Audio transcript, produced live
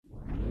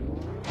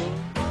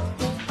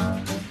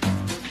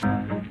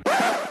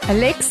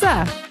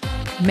Alexa,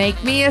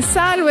 make me a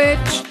sandwich.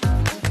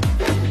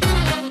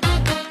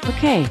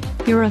 Okay,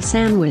 you're a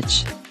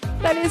sandwich.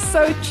 That is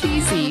so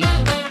cheesy.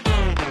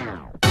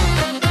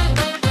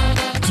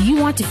 Do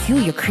you want to fuel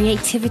your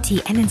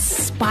creativity and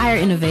inspire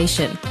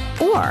innovation?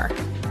 Or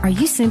are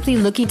you simply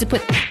looking to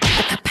put the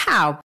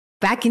kapow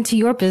back into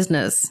your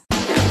business?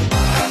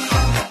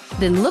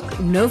 Then look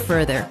no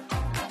further.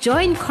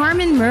 Join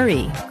Carmen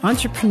Murray,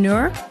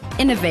 entrepreneur,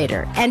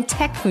 innovator, and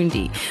tech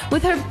fundi,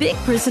 with her big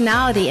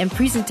personality and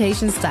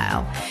presentation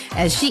style,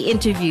 as she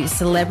interviews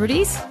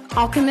celebrities,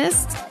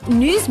 alchemists,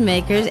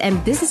 newsmakers,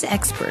 and business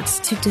experts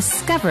to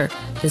discover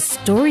the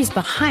stories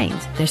behind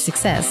their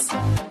success.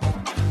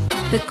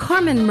 The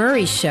Carmen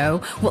Murray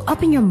Show will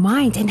open your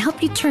mind and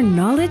help you turn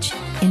knowledge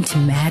into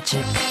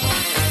magic.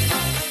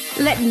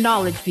 Let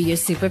knowledge be your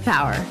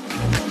superpower.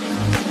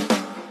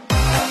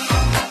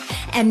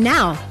 And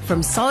now,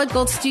 from Solid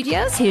Gold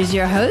Studios, here's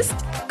your host,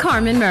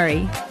 Carmen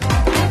Murray.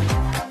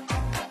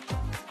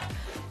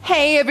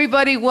 Hey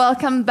everybody,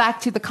 welcome back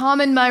to the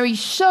Carmen Murray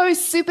Show.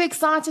 Super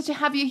excited to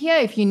have you here.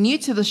 If you're new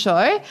to the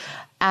show,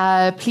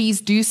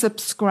 please do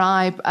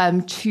subscribe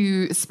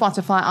to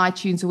Spotify,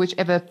 iTunes, or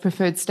whichever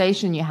preferred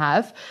station you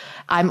have.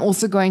 I'm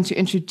also going to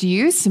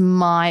introduce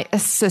my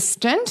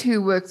assistant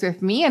who works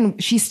with me,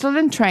 and she's still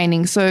in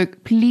training, so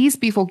please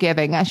be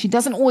forgiving. She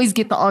doesn't always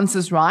get the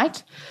answers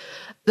right.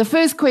 The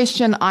first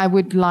question I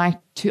would like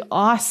to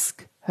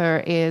ask her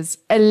is,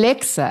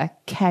 Alexa,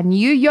 can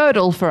you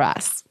yodel for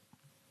us?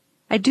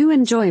 I do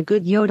enjoy a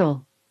good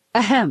yodel.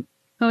 Ahem.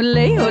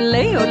 Ole,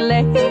 ole,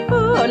 ole,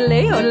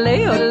 ole, ole,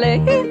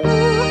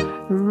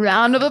 ole.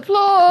 Round of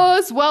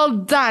applause. Well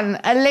done.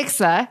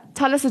 Alexa,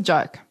 tell us a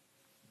joke.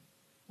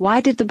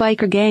 Why did the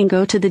biker gang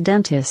go to the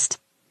dentist?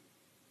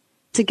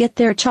 To get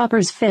their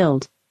choppers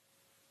filled.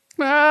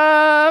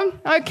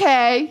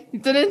 Okay.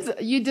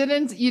 You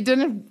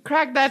didn't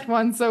crack that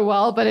one so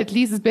well, but at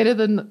least it's better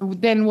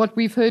than what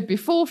we've heard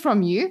before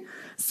from you.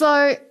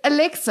 So,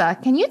 Alexa,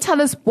 can you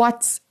tell us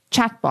what's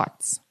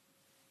chatbots?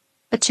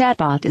 A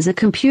chatbot is a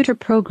computer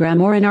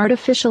program or an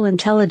artificial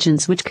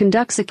intelligence which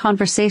conducts a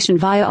conversation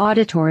via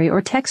auditory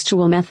or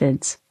textual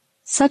methods.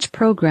 Such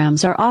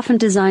programs are often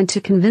designed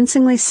to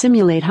convincingly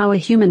simulate how a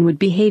human would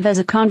behave as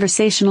a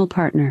conversational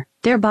partner,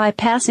 thereby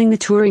passing the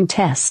Turing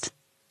test.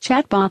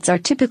 Chatbots are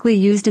typically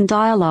used in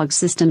dialogue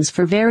systems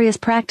for various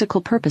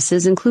practical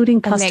purposes, including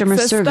customer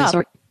service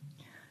or...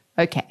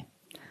 Okay.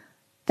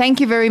 Thank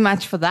you very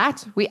much for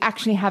that. We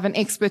actually have an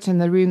expert in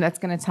the room that's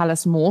going to tell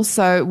us more,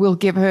 so we'll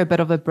give her a bit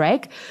of a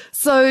break.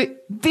 So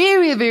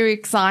very, very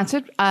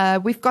excited.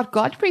 We've got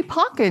Godfrey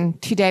Parkin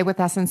today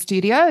with us in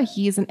studio.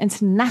 He is an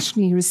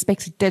internationally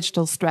respected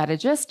digital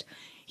strategist.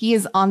 He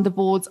is on the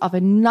boards of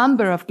a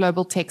number of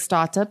global tech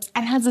startups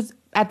and has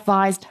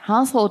advised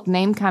household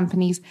name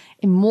companies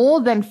in more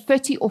than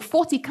 30 or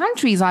 40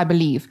 countries, I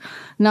believe.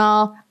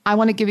 Now, I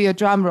want to give you a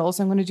drum roll,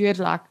 so I'm going to do it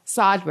like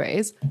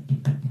sideways.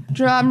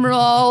 Drum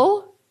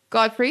roll.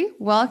 Godfrey,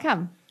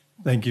 welcome.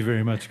 Thank you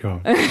very much,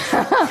 Carl.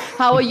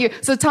 How are you?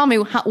 So tell me,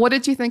 what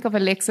did you think of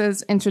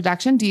Alexa's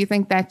introduction? Do you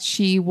think that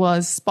she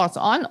was spot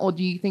on, or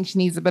do you think she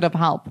needs a bit of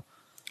help?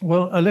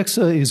 Well,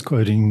 Alexa is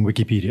quoting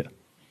Wikipedia.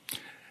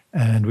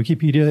 And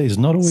Wikipedia is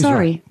not always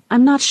right.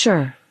 I'm not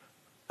sure.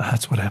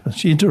 That's what happens.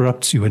 She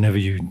interrupts you whenever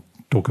you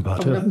talk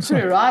about her. Put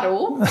it right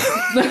all.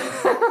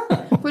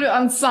 Put it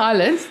on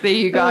silent. There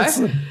you go. That's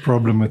the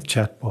problem with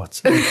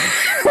chatbots.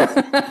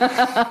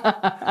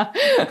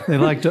 They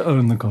like to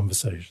own the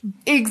conversation.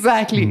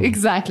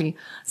 Exactly.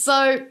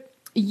 So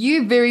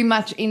you're very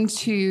much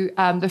into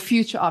the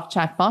future of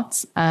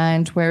chatbots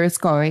and where it's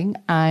going,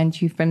 and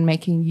you've been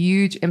making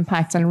huge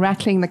impacts and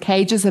rattling the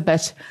cages a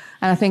bit,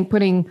 and I think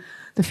putting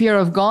the fear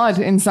of God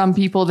in some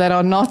people that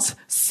are not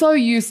so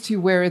used to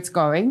where it's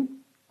going.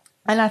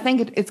 And I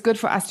think it's good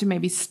for us to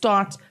maybe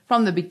start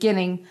from the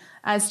beginning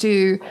as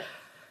to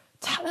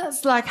tell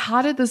us, like,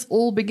 how did this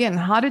all begin?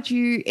 How did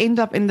you end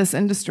up in this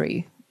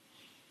industry?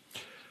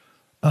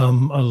 A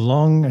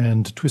long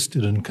and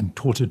twisted and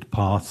contorted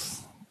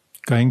path.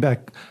 Going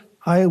back,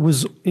 I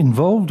was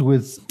involved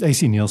with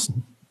AC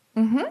Nielsen.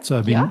 Mm-hmm. So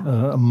I've been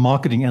a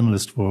marketing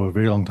analyst for a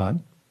very long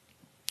time.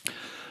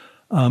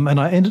 And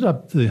I ended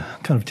up the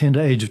kind of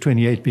tender age of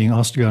 28 being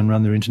asked to go and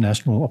run their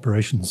international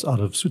operations out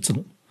of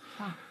Switzerland.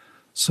 Wow.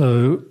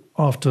 So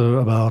after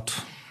about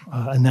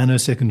a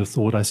nanosecond of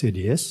thought, I said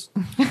yes,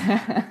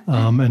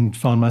 and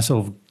found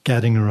myself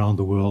gadding around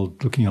the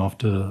world looking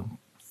after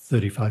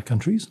 35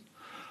 countries.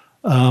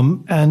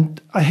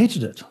 And I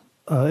hated it.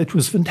 It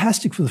was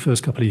fantastic for the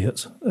first couple of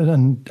years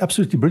and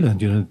absolutely brilliant.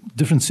 You know,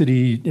 different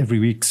city every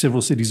week,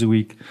 several cities a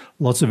week,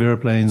 lots of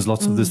airplanes,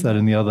 lots of this, that,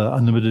 and the other,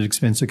 unlimited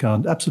expense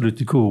account.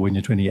 Absolutely cool when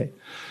you're 28.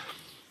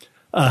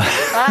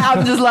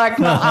 I'm just like,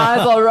 my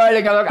eyes are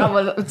rolling.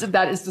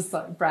 That is just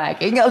like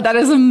bragging. That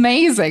is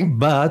amazing.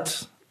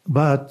 But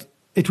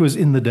it was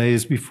in the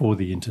days before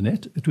the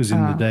internet. It was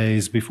in the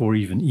days before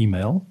even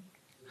email.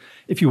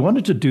 If you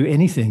wanted to do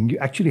anything, you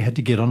actually had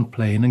to get on a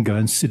plane and go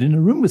and sit in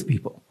a room with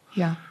people.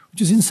 Yeah.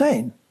 Which is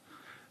insane.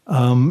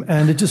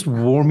 And it just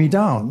wore me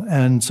down.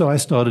 And so I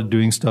started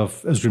doing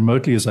stuff as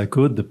remotely as I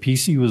could. The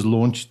PC was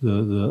launched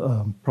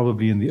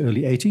probably in the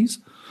early 80s.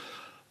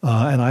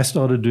 And I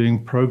started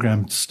doing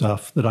programmed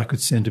stuff that I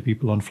could send to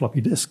people on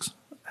floppy disks.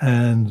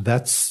 And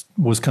that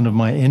was kind of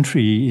my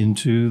entry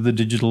into the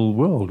digital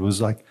world, was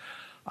like,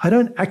 I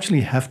don't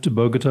actually have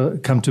to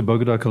come to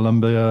Bogota,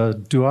 Colombia,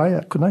 do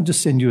I? Couldn't I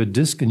just send you a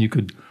disk and you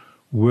could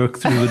work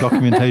through the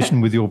documentation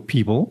with your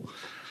people?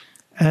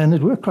 And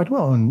it worked quite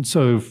well. And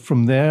so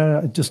from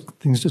there,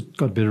 things just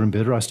got better and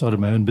better. I started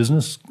my own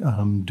business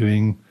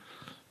doing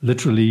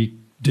literally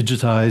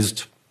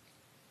digitized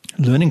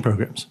learning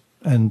programs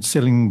and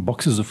selling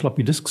boxes of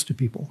floppy disks to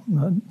people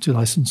to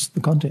license the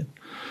content.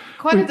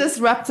 Quite a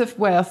disruptive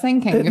way of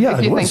thinking,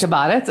 if you think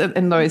about it,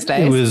 in those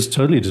days. It was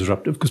totally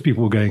disruptive because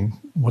people were going,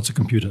 what's a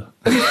computer?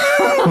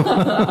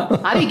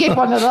 How do you get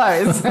one of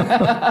those?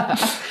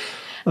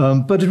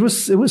 But it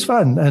was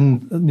fun.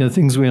 And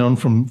things went on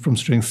from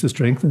strength to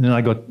strength. And then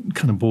I got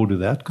kind of bored with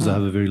that because I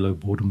have a very low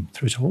boredom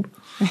threshold.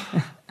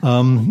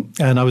 And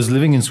I was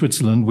living in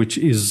Switzerland, which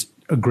is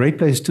a great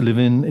place to live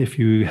in if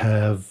you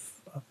have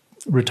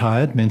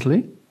retired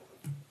mentally.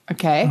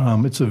 Okay.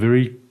 It's a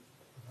very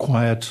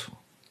quiet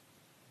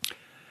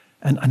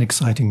and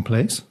unexciting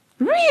place.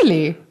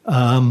 Really?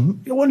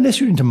 Well,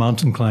 unless you're into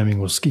mountain climbing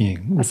or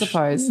skiing. Which, I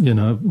suppose.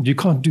 You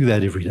can't do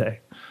that every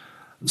day.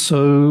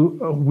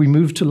 So we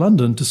moved to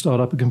London to start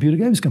up a computer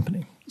games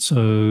company.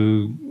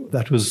 So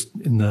that was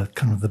in the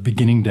kind of the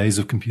beginning days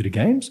of computer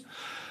games.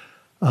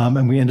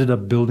 And we ended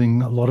up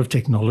building a lot of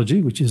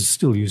technology, which is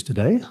still used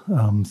today.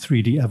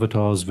 3D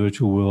avatars,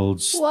 virtual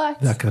worlds,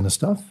 that kind of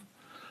stuff.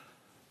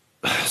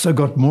 So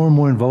got more and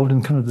more involved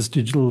in kind of this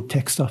digital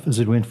tech stuff as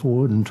it went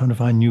forward and trying to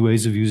find new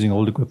ways of using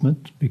old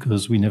equipment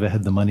because we never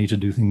had the money to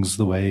do things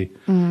the way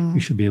we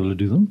should be able to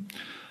do them.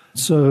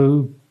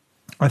 So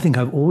I think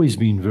I've always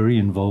been very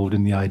involved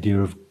in the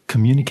idea of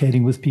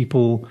communicating with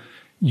people,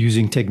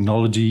 using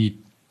technology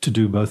to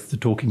do both the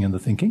talking and the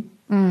thinking.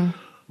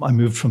 I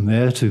moved from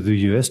there to the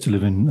US to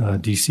live in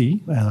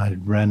DC, and I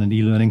ran an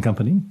e-learning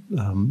company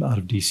out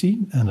of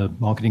DC and a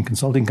marketing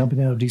consulting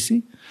company out of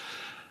DC.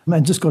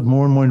 And just got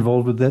more and more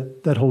involved with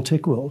that whole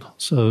tech world.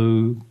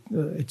 So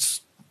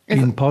it's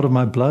been part of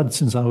my blood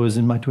since I was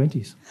in my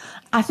 20s.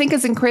 I think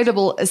it's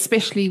incredible,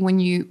 especially when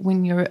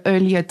you're an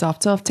early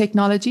adopter of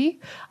technology.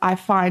 I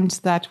find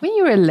that when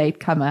you're a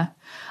latecomer,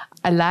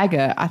 a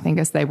lagger, I think,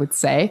 as they would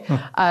say,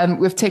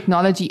 with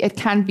technology, it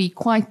can be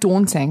quite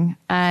daunting.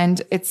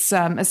 And it's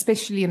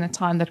especially in the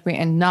time that we're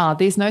in now,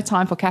 there's no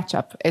time for catch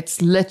up. It's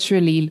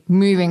literally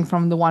moving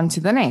from the one to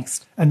the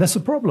next. And that's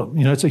a problem.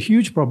 It's a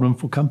huge problem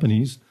for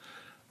companies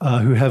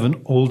who have an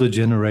older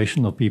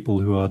generation of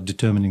people who are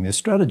determining their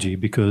strategy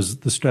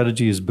because the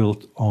strategy is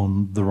built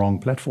on the wrong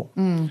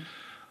platform.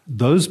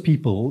 Those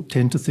people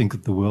tend to think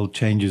that the world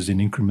changes in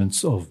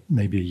increments of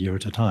maybe a year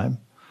at a time.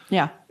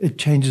 Yeah. It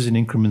changes in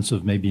increments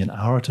of maybe an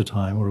hour at a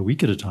time or a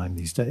week at a time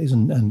these days.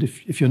 And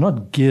if you're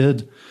not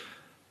geared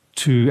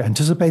to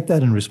anticipate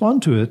that and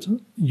respond to it,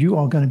 you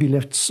are going to be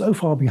left so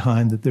far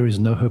behind that there is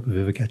no hope of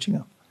ever catching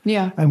up.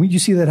 Yeah. And you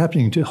see that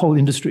happening to whole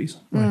industries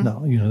right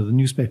now, the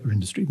newspaper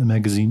industry, the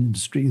magazine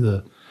industry,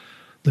 the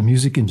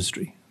music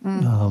industry.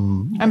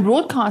 And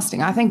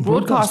broadcasting. I think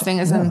broadcasting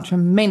is in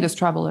tremendous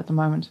trouble at the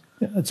moment.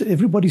 Yeah,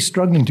 everybody's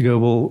struggling to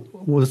go,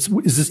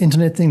 is this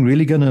internet thing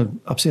really going to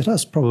upset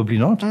us? Probably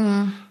not.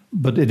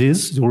 But it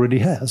is. It already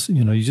has.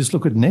 You just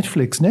look at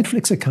Netflix.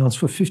 Netflix accounts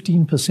for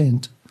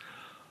 15%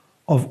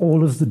 of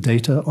all of the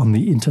data on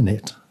the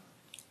internet.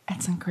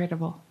 That's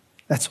incredible.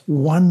 That's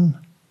one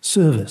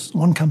service,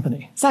 one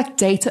company. It's like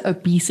data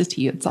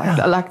obesity. It's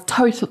like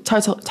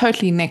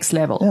totally next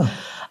level. Yeah.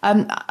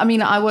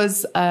 I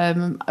was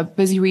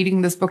busy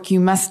reading this book. You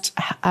must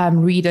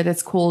read it.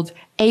 It's called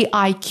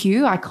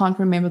AIQ. I can't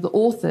remember the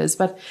authors,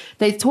 but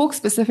they talk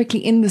specifically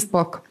in this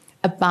book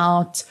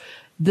about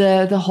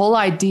the whole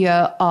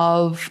idea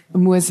of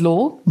Moore's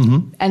Law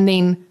and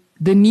then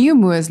the new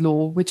Moore's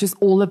Law, which is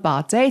all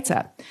about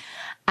data.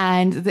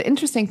 And the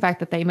interesting fact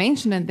that they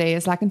mention in there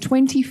is like in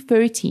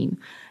 2013,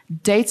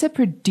 data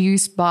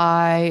produced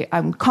by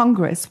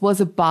Congress was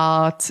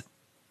about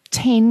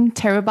 10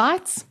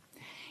 terabytes.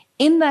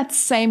 In that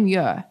same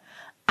year,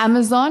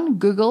 Amazon,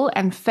 Google,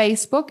 and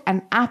Facebook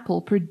and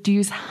Apple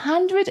produce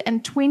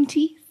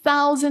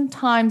 120,000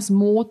 times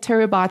more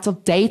terabytes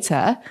of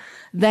data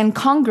than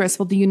Congress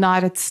for the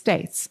United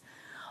States.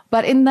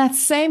 But in that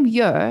same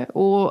year,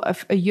 or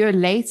a year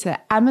later,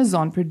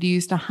 Amazon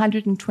produced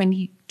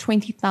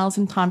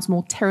 120,000 times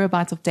more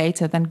terabytes of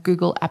data than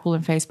Google, Apple,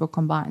 and Facebook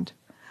combined.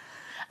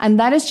 And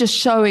that is just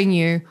showing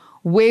you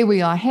where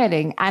we are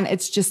heading. And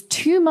it's just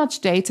too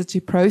much data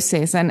to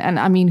process. And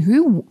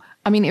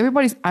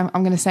everybody's, I'm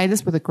going to say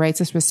this with the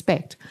greatest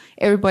respect.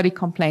 Everybody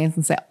complains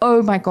and say,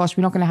 oh my gosh,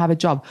 we're not going to have a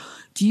job.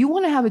 Do you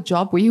want to have a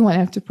job where you want to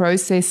have to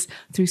process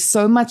through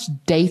so much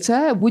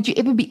data? Would you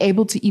ever be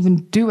able to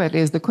even do it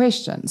is the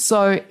question.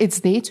 So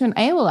it's there to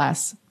enable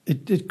us.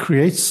 It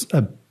creates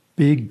a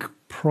big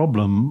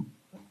problem.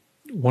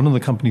 One of the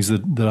companies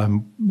that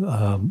I'm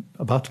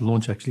about to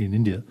launch actually in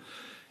India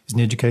is an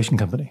education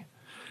company.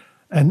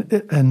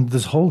 And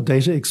this whole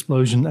data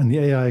explosion and the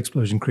AI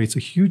explosion creates a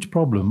huge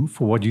problem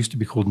for what used to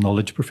be called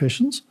knowledge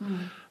professions,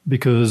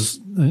 because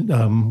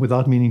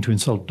without meaning to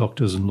insult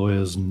doctors and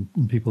lawyers and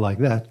people like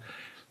that,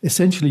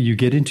 essentially you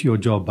get into your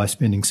job by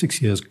spending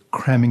 6 years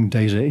cramming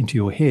data into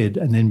your head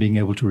and then being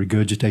able to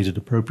regurgitate it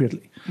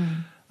appropriately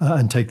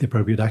and take the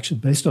appropriate action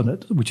based on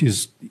it, which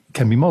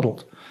can be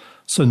modeled.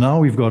 So now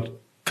we've got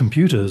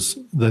computers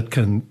that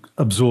can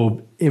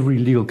absorb every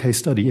legal case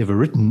study ever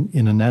written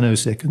in a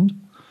nanosecond,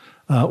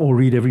 or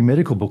read every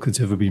medical book that's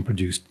ever been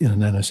produced in a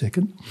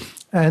nanosecond.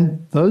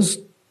 And those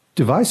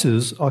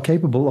devices are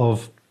capable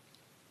of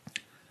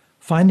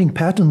finding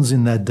patterns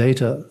in that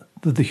data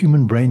that the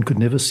human brain could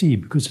never see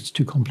because it's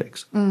too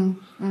complex.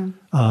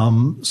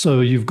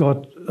 So you've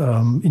got,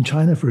 in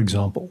China, for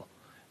example,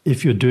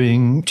 if you're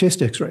doing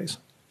chest x-rays,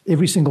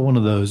 every single one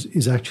of those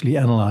is actually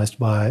analyzed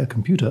by a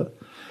computer.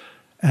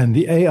 And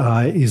the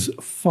AI is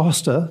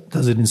faster,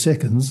 does it in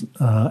seconds,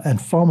 and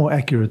far more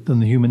accurate than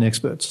the human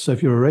experts. So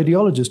if you're a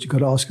radiologist, you've got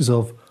to ask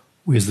yourself,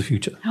 where's the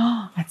future?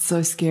 Oh, that's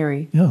so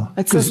scary. Yeah.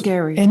 That's so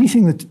scary.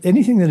 Anything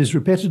that is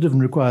repetitive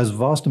and requires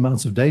vast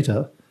amounts of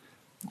data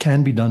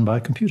can be done by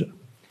a computer.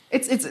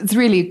 It's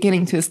really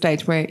getting to a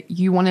stage where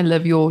you want to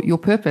live your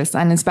purpose,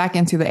 and it's back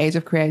into the age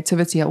of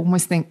creativity. I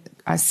almost think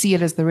I see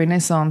it as the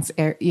Renaissance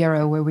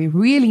era where we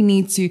really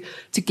need to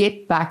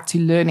get back to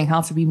learning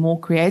how to be more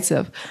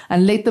creative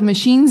and let the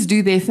machines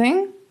do their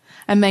thing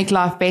and make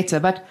life better.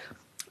 But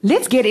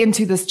let's get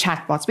into this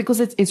chatbots because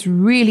it's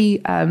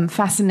really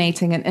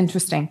fascinating and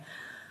interesting.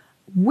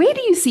 Where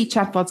do you see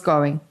chatbots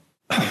going?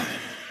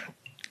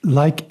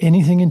 Like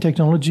anything in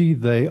technology,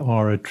 they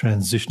are a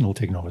transitional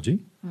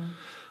technology.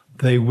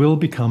 They will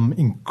become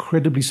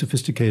incredibly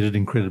sophisticated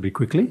incredibly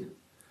quickly,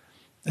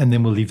 and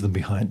then we'll leave them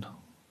behind.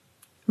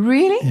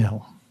 Really?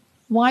 Yeah.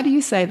 Why do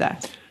you say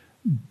that?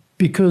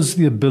 Because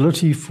the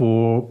ability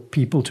for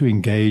people to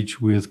engage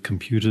with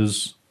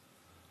computers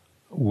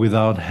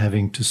without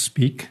having to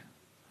speak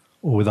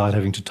or without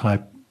having to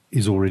type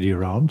is already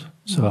around.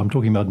 So I'm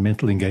talking about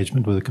mental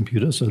engagement with a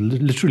computer. So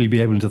literally be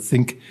able to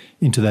think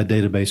into that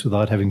database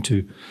without having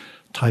to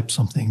type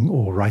something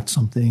or write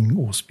something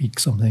or speak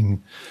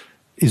something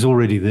is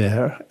already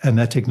there, and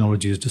that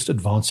technology is just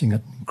advancing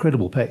at an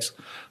incredible pace.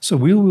 So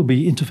we will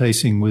be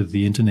interfacing with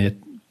the internet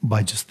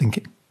by just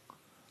thinking,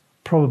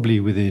 probably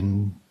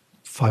within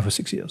 5 or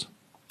 6 years.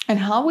 And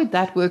how would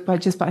that work by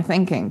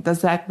thinking?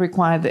 Does that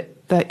require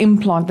the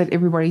implant that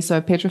everybody's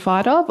so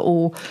petrified of,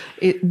 or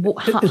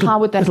how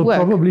would that work?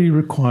 It'll probably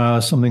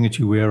require something that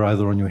you wear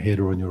either on your head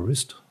or on your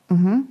wrist,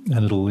 and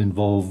it'll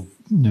involve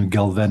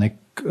galvanic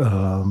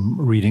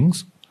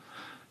readings.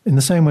 In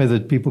the same way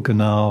that people can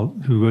now,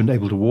 who weren't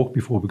able to walk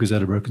before because they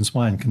had a broken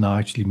spine, can now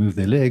actually move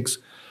their legs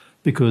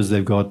because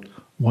they've got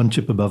one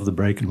chip above the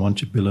brake and one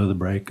chip below the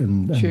brake,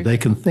 and they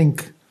can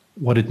think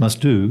what it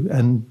must do,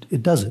 and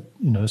it does it.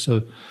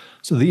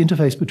 So the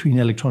interface between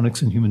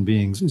electronics and human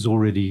beings is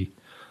already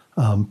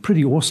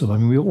pretty awesome. I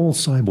mean, we're all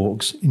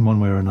cyborgs in one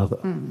way or another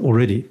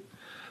already.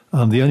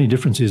 The only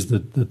difference is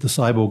that the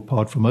cyborg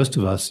part for most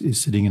of us is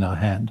sitting in our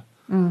hand,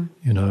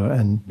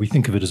 and we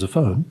think of it as a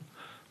phone.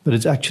 But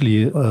it's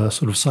actually a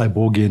sort of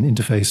cyborgian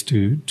interface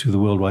to the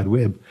World Wide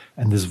Web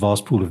and this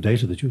vast pool of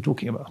data that you're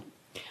talking about.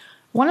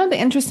 One of the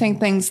interesting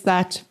things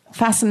that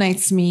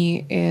fascinates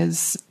me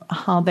is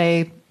how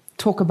they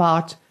talk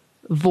about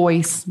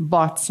voice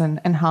bots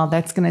and how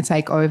that's going to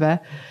take over.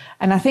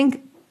 And I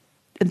think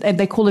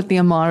they call it the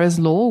Amara's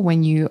law,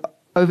 when you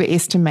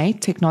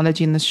overestimate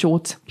technology in the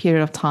short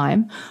period of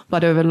time,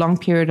 but over a long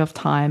period of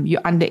time, you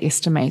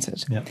underestimate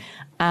it. Yeah.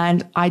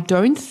 And I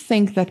don't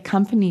think that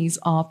companies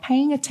are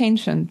paying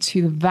attention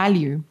to the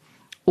value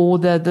or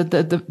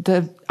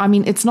I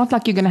mean, it's not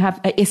like you're going to have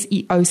a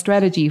SEO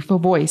strategy for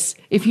voice.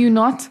 If you're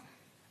not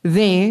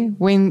there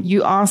when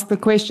you ask the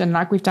question,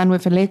 like we've done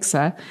with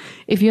Alexa,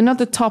 if you're not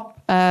the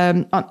top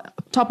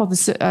of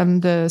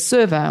the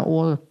server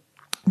or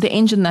the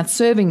engine that's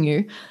serving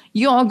you,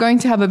 you are going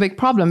to have a big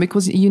problem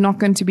because you're not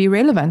going to be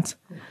relevant.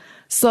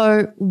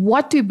 So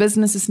what do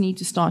businesses need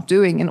to start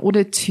doing in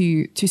order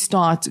to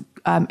start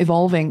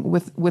evolving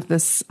with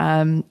this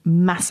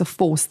massive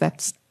force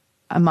that's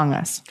among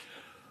us?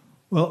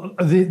 Well,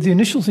 the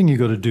initial thing you've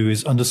got to do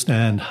is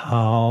understand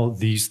how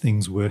these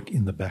things work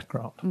in the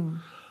background.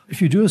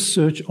 If you do a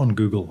search on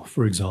Google,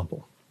 for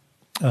example,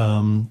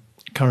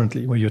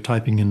 currently where you're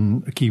typing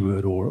in a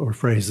keyword or a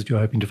phrase that you're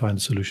hoping to find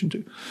a solution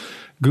to,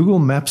 Google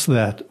maps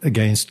that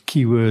against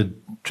keyword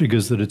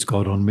triggers that it's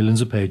got on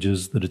millions of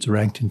pages, that it's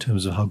ranked in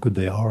terms of how good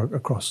they are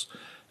across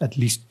at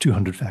least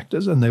 200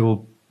 factors, and they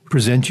will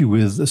present you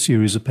with a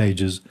series of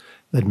pages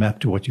that map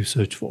to what you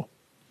search for.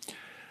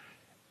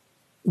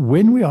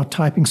 When we are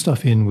typing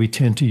stuff in, we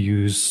tend to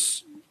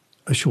use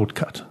a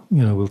shortcut.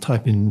 We'll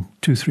type in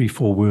 2, 3,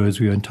 4 words.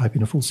 We won't type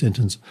in a full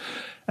sentence.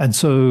 And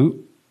so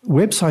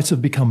websites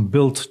have become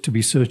built to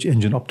be search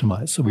engine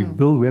optimized. So we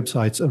build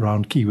websites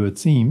around keyword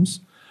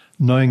themes,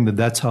 knowing that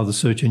that's how the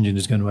search engine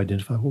is going to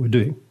identify what we're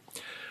doing.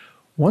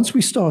 Once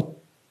we start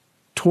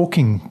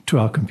talking to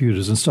our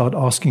computers and start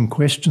asking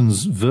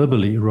questions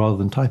verbally rather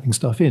than typing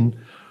stuff in,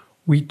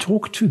 we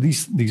talk to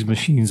these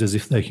machines as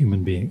if they're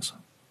human beings.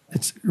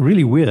 It's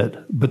really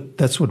weird, but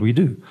that's what we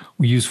do.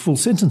 We use full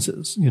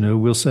sentences.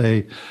 We'll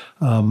say,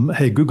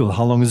 hey, Google,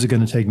 how long is it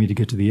going to take me to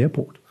get to the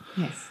airport?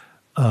 Yes.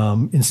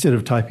 Instead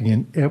of typing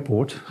in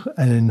airport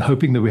and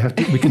hoping that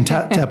we can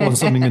tap on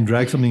something and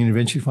drag something and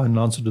eventually find an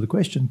answer to the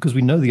question, because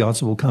we know the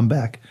answer will come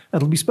back.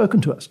 It'll be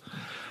spoken to us.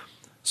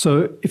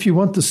 So if you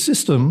want the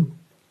system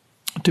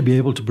to be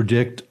able to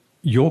project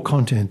your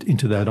content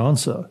into that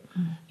answer,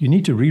 you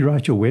need to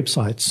rewrite your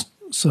websites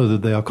so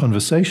that they are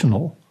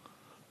conversational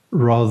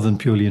rather than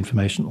purely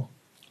informational.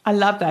 I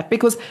love that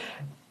because,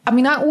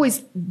 I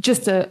always,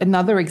 just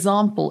another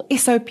example,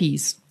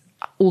 SOPs,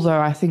 although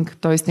I think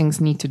those things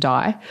need to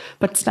die,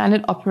 but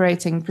standard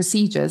operating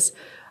procedures.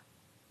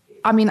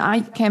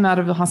 I came out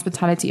of the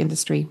hospitality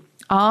industry.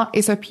 Our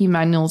SOP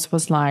manuals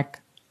was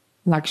like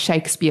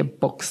Shakespeare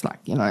books,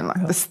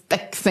 this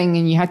thick thing,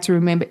 and you had to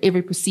remember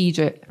every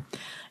procedure.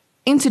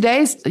 In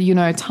today's,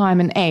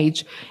 time and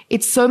age,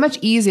 it's so much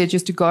easier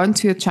just to go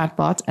into a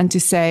chatbot and to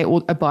say,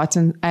 or a bot,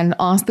 and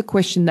ask the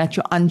question that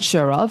you're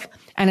unsure of,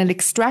 and it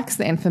extracts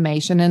the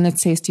information and it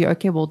says to you,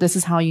 okay, well, this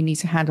is how you need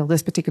to handle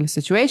this particular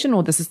situation,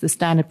 or this is the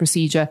standard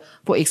procedure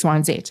for X, Y,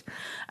 and Z.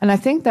 And I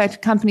think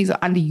that companies are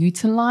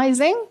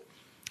underutilizing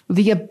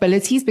the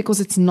abilities because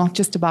it's not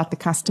just about the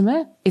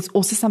customer. It's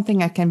also something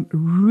that can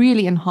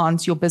really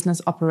enhance your business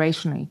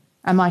operationally.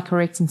 Am I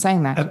correct in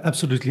saying that?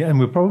 Absolutely. And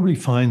we'll probably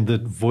find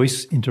that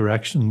voice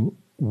interaction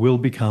will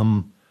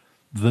become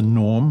the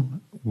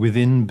norm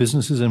within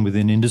businesses and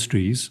within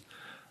industries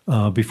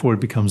before it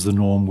becomes the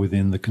norm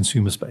within the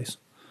consumer space.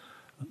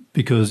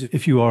 Because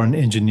if you are an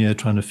engineer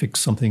trying to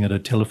fix something at a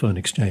telephone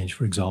exchange,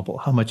 for example,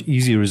 how much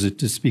easier is it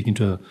to speak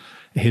into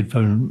a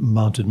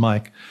headphone-mounted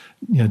mic?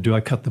 Do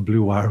I cut the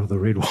blue wire or the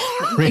red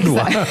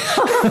wire?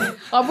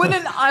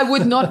 I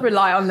would not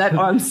rely on that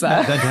answer.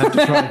 Then you have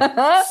to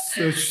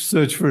try and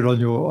search for it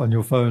on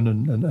your phone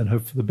and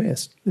hope for the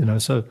best.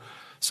 So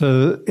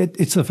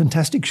it's a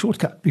fantastic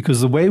shortcut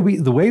because the way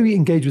we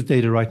engage with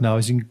data right now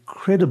is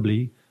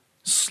incredibly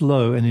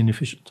slow and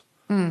inefficient.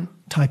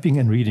 Typing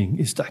and reading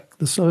is like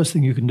the slowest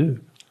thing you can do.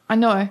 I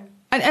know.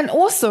 And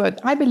also,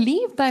 I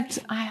believe that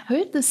I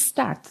heard the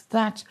stat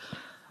that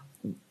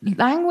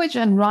language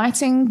and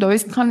writing,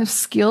 those kind of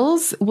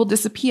skills will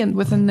disappear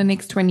within the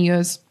next 20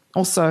 years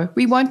or so.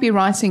 We won't be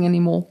writing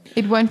anymore.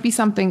 It won't be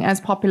something as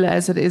popular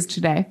as it is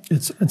today.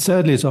 And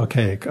sadly, it's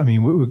archaic.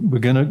 We're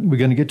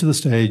gonna get to the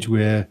stage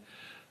where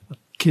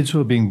kids who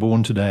are being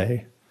born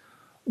today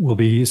will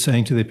be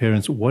saying to their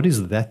parents, what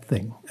is that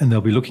thing? And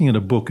they'll be looking at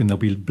a book and there'll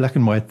be black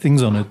and white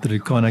things on it that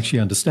it can't actually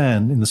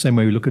understand. In the same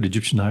way we look at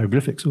Egyptian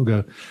hieroglyphics, we'll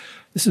go,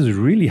 this is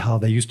really how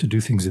they used to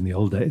do things in the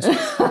old days.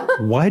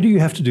 Why do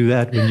you have to do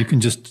that when you can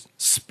just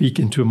speak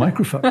into a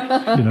microphone,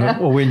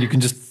 or when you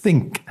can just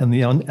think and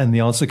the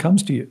answer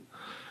comes to you?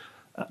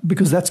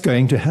 Because that's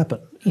going to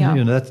happen.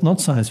 Yeah. That's not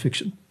science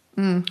fiction.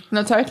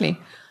 No, totally.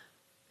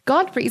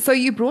 Godfrey, so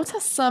you brought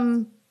us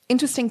some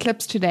interesting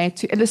clips today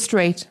to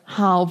illustrate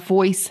how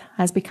voice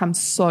has become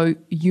so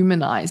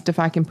humanized, if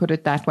I can put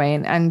it that way,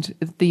 and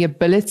the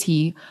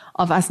ability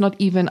of us not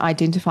even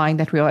identifying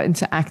that we are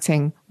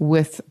interacting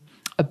with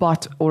a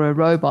bot or a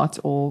robot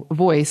or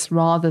voice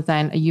rather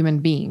than a human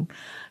being.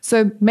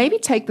 So maybe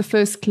take the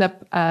first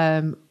clip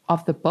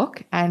of the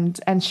book and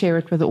share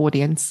it with the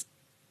audience.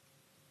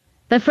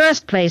 The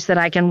first place that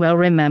I can well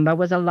remember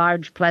was a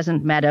large,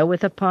 pleasant meadow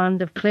with a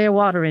pond of clear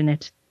water in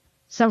it.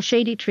 Some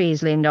shady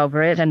trees leaned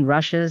over it, and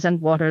rushes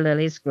and water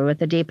lilies grew at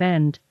the deep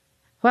end.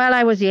 While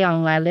I was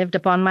young, I lived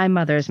upon my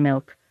mother's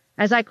milk,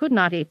 as I could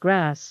not eat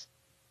grass.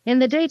 In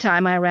the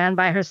daytime I ran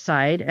by her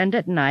side, and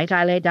at night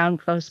I lay down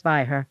close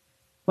by her.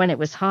 When it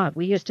was hot,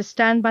 we used to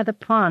stand by the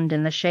pond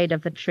in the shade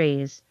of the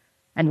trees,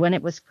 and when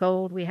it was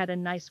cold, we had a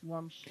nice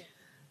warm shade.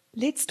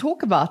 Let's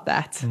talk about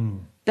that.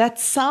 That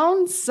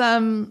sounds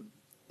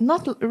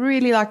not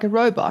really like a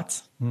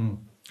robot.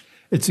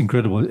 It's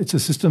incredible. It's a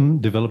system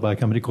developed by a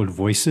company called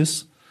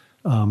Voices.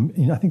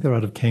 I think they're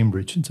out of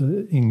Cambridge.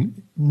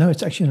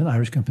 It's actually an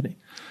Irish company.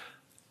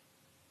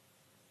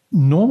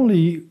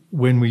 Normally,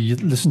 when we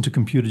listen to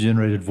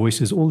computer-generated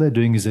voices, all they're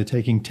doing is they're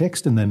taking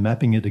text and they're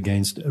mapping it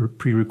against a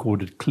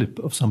pre-recorded clip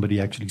of somebody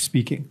actually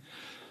speaking.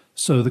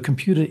 So the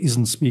computer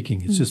isn't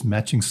speaking. It's just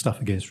matching stuff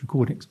against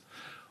recordings.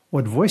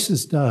 What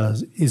Voices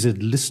does is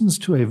it listens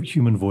to a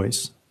human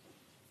voice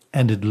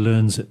and it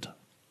learns it.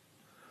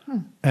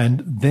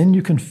 And then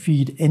you can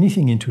feed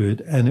anything into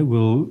it and it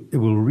will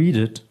read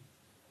it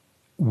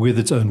with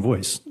its own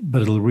voice,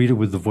 but it'll read it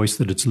with the voice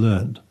that it's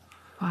learned.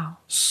 Wow.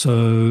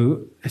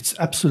 So it's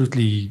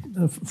absolutely,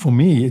 for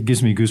me, it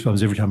gives me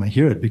goosebumps every time I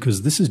hear it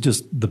because this is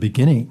just the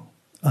beginning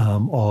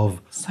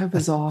of so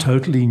bizarre. A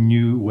totally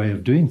new way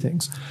of doing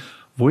things.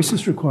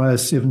 Voices require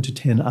 7 to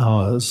 10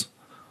 hours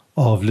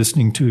of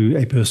listening to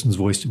a person's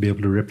voice to be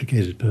able to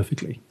replicate it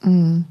perfectly.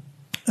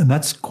 And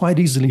that's quite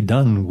easily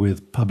done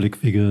with public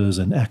figures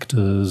and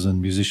actors and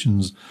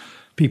musicians,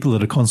 people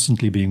that are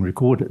constantly being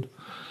recorded.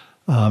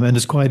 And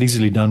it's quite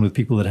easily done with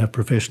people that have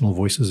professional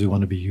voices who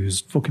want to be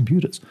used for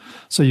computers.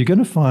 So you're going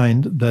to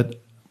find that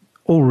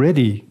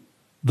already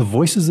the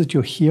voices that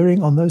you're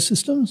hearing on those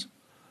systems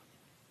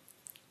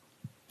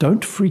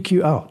don't freak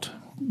you out.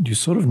 You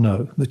sort of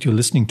know that you're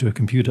listening to a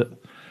computer,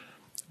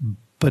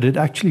 but it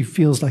actually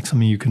feels like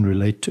something you can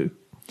relate to.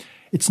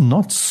 It's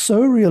not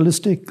so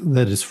realistic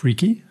that it's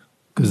freaky,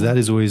 because that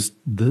is always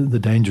the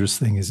dangerous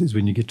thing is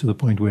when you get to the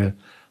point where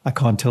I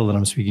can't tell that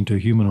I'm speaking to a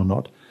human or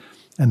not.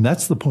 And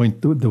that's the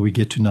point that we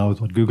get to now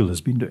with what Google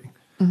has been doing.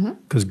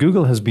 Because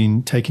Google has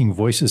been taking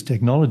voices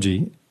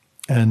technology,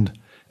 and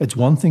it's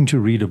one thing to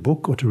read a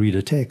book or to read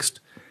a text.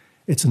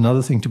 It's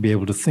another thing to be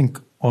able to think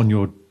on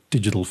your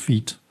digital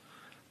feet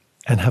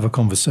and have a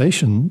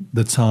conversation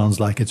that sounds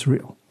like it's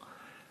real.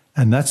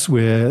 And that's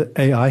where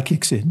AI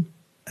kicks in.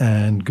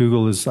 And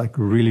Google is like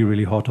really,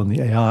 really hot on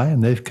the AI,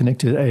 and they've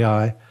connected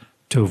AI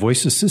to a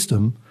voices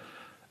system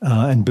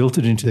and built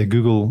it into their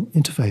Google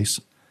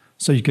interface.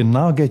 So you can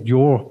now get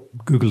your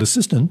Google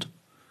Assistant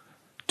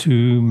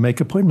to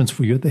make appointments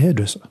for you at the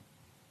hairdresser.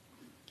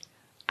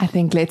 I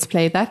think let's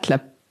play that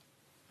clip.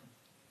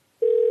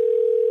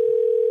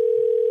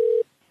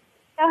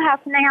 So how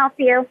can I help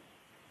you?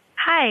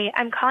 Hi,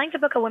 I'm calling to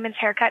book a women's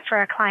haircut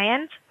for a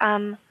client.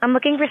 I'm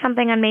looking for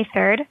something on May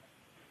 3rd.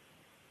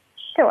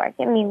 Sure,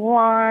 give me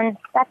 1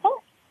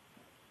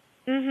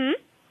 second.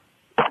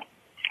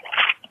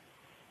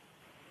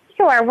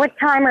 Sure, what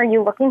time are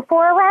you looking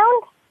for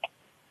around?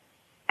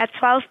 At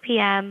 12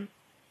 p.m.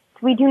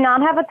 We do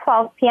not have a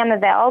 12 p.m.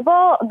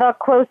 available. The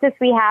closest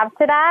we have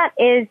to that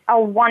is a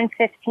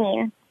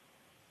 1:15.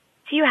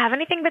 Do you have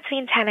anything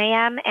between 10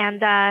 a.m.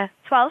 and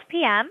 12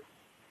 p.m.?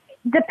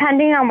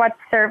 Depending on what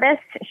service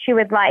she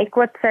would like.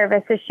 What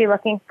service is she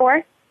looking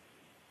for?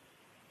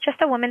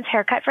 Just a woman's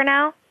haircut for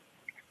now.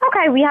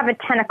 Okay, we have a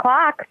 10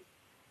 o'clock.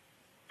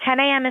 10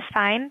 a.m. is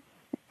fine.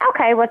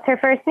 Okay, what's her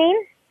first name?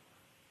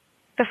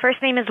 The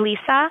first name is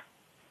Lisa.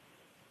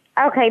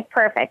 Okay,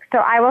 perfect. So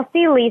I will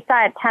see Lisa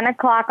at 10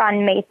 o'clock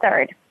on May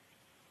 3rd.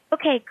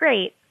 Okay,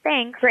 great.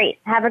 Thanks. Great.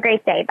 Have a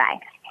great day. Bye.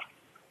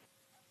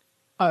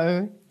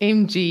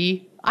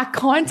 OMG. I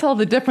can't tell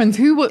the difference.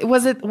 Who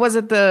was it? Was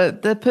it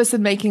the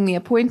person making the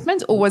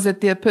appointment, or was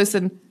it the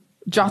person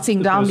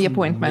jotting down the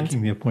appointment?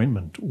 Making the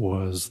appointment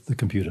was the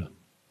computer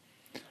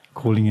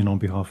calling in on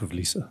behalf of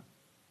Lisa.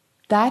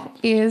 That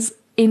is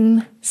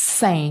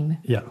insane.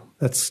 Yeah,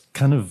 that's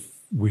kind of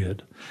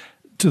weird.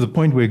 To the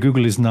point where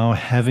Google is now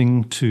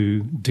having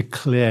to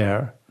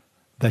declare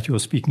that you're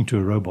speaking to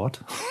a robot.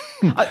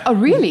 Oh,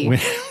 really?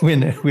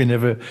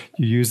 Whenever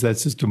you use that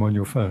system on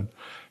your phone.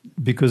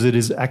 Because it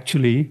is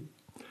actually,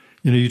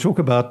 you talk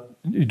about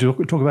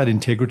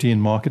integrity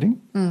in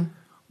marketing.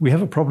 We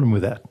have a problem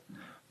with that.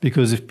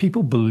 Because if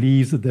people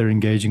believe that they're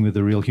engaging with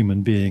a real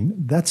human being,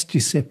 that's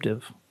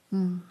deceptive.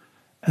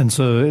 And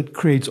so it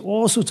creates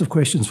all sorts of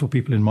questions for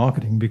people in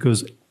marketing,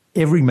 because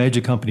every major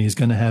company is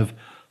going to have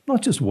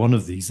not just one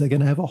of these. They're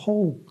going to have a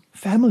whole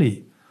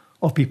family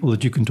of people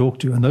that you can talk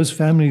to. And those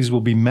families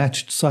will be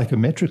matched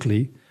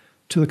psychometrically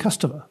to the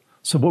customer.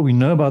 So what we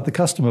know about the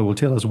customer will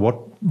tell us what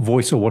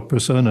voice or what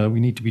persona we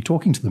need to be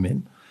talking to them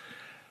in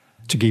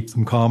to keep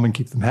them calm and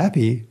keep them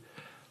happy.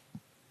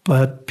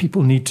 But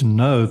people need to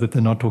know that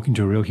they're not talking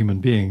to a real human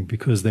being,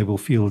 because they will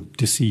feel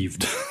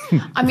deceived.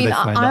 I mean,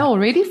 I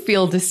already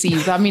feel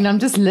deceived. I mean, I'm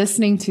just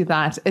listening to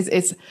that.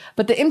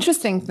 But the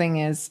interesting thing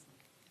is,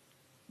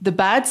 the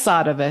bad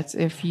side of it,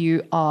 if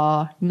you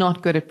are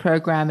not good at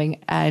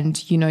programming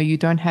and, you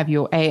don't have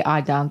your AI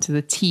down to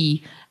the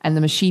T, and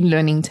the machine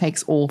learning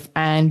takes off,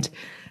 and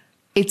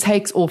it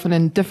takes off in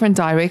a different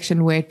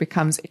direction where it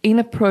becomes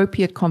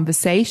inappropriate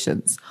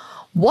conversations.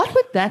 What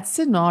would that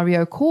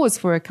scenario cause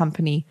for a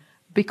company?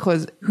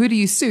 Because who do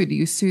you sue? Do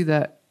you sue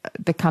the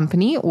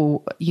company,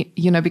 or,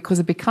 because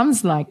it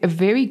becomes like a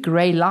very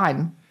gray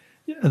line?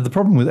 Yeah, the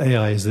problem with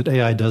AI is that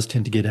AI does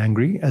tend to get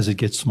angry as it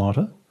gets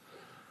smarter.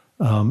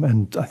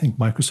 And I think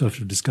Microsoft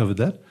have discovered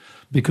that,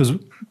 because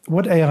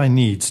what AI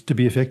needs to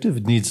be effective,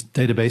 it needs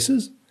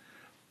databases,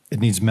 it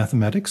needs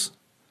mathematics,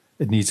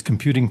 it needs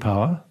computing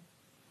power,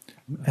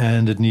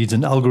 and it needs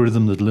an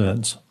algorithm that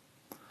learns.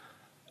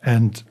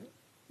 And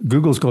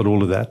Google's got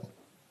all of that.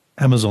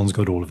 Amazon's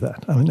got all of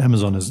that. I mean,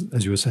 Amazon,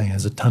 as you were saying,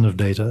 has a ton of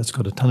data. It's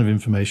got a ton of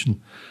information.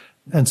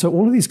 And so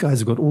all of these guys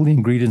have got all the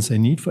ingredients they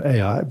need for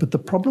AI. But the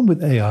problem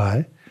with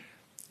AI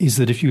is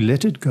that if you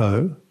let it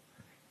go,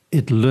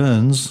 it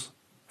learns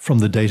from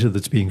the data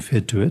that's being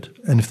fed to it.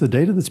 And if the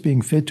data that's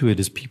being fed to it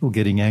is people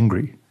getting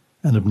angry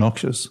and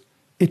obnoxious,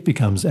 it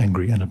becomes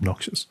angry and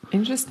obnoxious.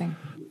 Interesting.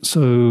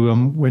 So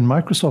when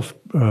Microsoft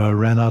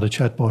ran out a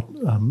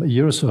chatbot a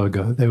year or so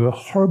ago, they were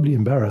horribly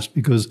embarrassed,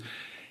 because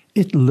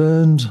it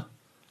learned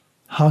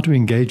how to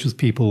engage with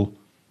people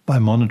by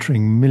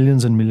monitoring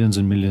millions and millions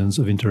and millions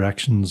of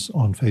interactions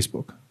on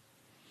Facebook.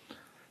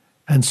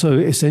 And so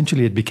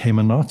essentially it became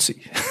a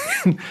Nazi.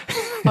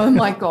 Oh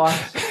my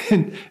gosh.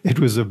 It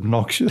was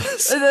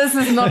obnoxious. This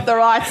is not the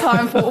right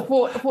time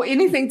for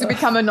anything to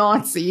become a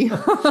Nazi.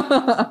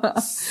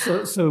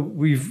 So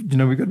we've got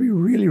to be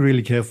really,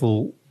 really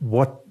careful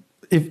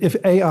if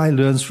AI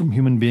learns from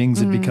human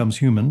beings, it becomes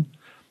human.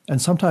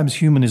 And sometimes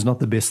human is not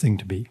the best thing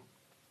to be.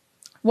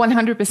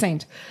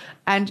 100%.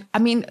 And I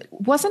mean,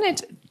 wasn't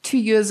it 2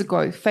 years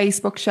ago,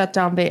 Facebook shut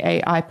down their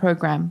AI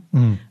program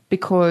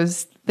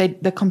because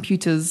the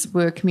computers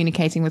were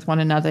communicating with one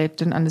another,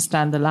 didn't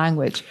understand the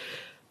language.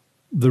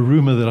 The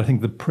rumor that I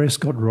think the press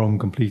got wrong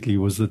completely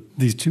was that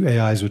these two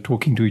AIs were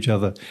talking to each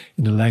other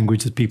in a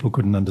language that people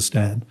couldn't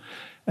understand.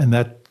 And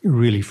that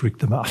really freaked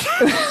them out.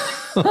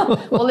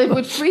 Well, it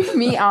would freak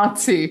me out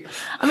too.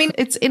 I mean,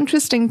 it's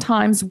interesting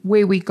times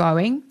where we're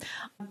going.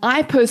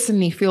 I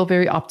personally feel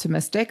very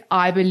optimistic.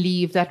 I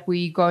believe that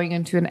we're going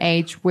into an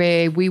age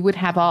where we would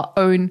have our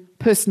own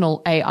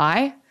personal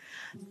AI,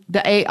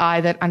 the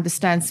AI that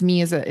understands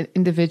me as an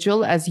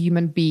individual, as a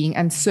human being,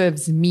 and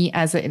serves me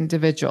as an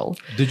individual.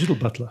 Digital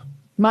butler.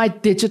 My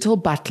digital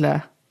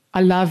butler.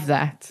 I love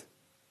that.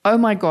 Oh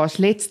my gosh,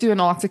 let's do an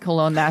article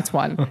on that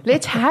one.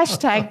 Let's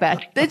hashtag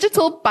that,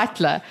 digital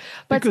butler.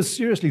 Because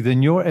seriously,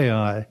 then your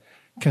AI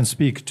can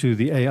speak to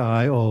the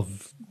AI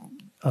of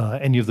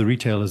any of the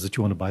retailers that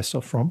you want to buy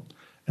stuff from.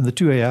 And the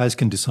two AIs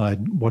can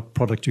decide what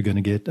product you're going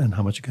to get and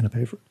how much you're going to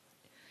pay for it.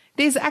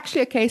 There's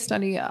actually a case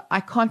study. I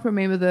can't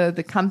remember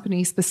the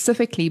company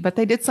specifically, but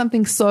they did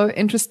something so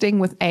interesting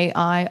with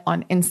AI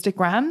on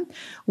Instagram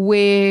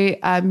where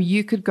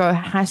you could go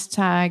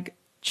hashtag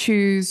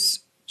choose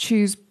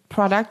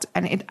product,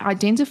 and it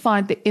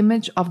identified the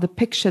image of the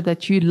picture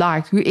that you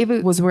liked,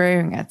 whoever was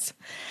wearing it.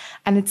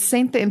 And it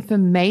sent the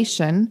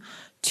information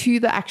to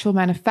the actual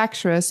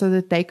manufacturer so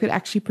that they could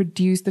actually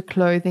produce the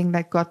clothing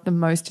that got the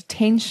most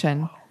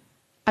attention.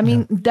 I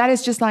mean, that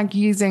is just like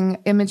using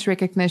image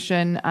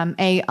recognition,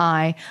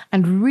 AI,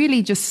 and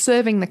really just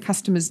serving the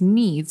customer's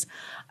needs.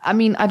 I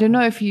mean, I don't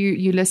know if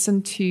you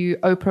listen to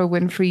Oprah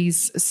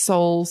Winfrey's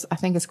Soul's, I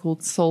think it's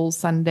called Soul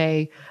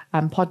Sunday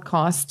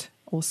podcast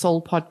or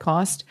Soul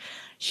podcast.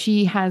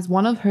 She has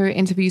one of her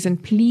interviews,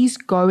 and please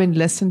go and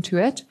listen to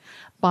it,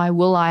 by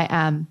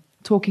will.i.am,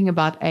 talking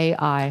about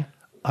AI.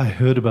 I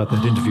heard about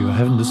that interview. I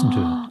haven't listened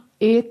to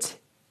it. It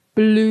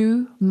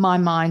blew my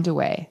mind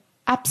away.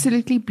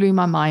 Absolutely blew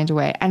my mind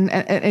away. And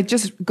it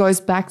just goes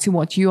back to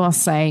what you are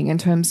saying in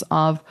terms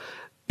of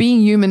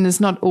being human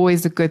is not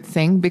always a good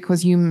thing,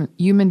 because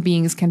human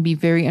beings can be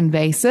very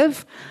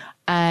invasive.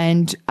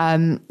 And,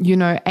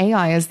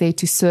 AI is there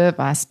to serve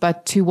us,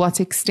 but to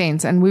what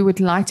extent? And we would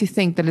like to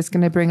think that it's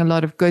going to bring a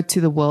lot of good to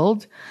the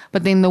world.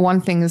 But then the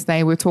one thing is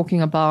they were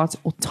talking about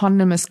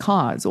autonomous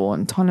cars or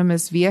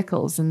autonomous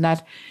vehicles, and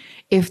that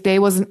if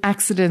there was an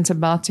accident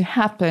about to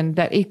happen,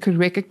 that it could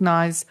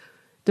recognize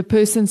the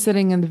person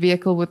sitting in the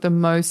vehicle with the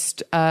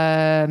most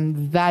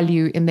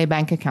value in their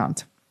bank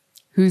account,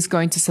 who's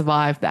going to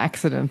survive the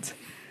accident.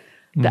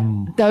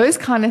 Those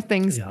kind of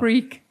things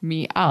freak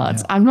me out.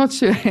 Yeah. I'm not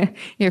sure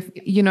if,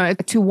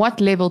 to what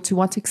level, to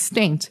what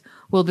extent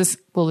will this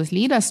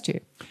lead us to?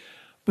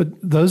 But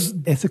those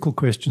ethical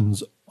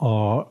questions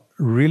are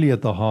really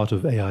at the heart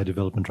of AI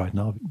development right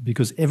now,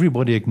 because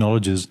everybody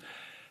acknowledges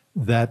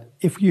that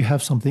if you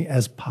have something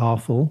as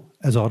powerful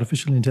as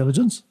artificial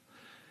intelligence,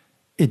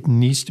 it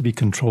needs to be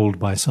controlled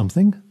by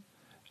something.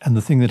 And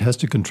the thing that has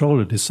to control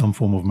it is some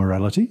form of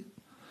morality.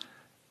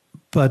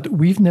 But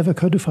we've never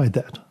codified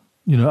that.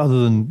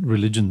 Other than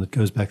religion that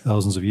goes back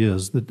thousands of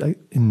years, that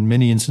in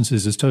many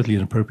instances is totally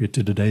inappropriate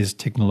to today's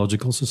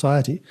technological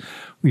society.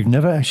 We've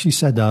never actually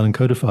sat down and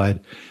codified.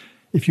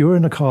 If you're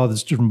in a car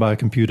that's driven by a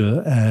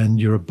computer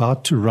and you're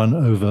about to run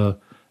over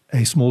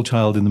a small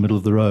child in the middle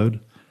of the road,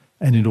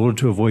 and in order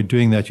to avoid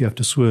doing that, you have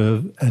to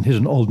swerve and hit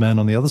an old man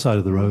on the other side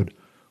of the road,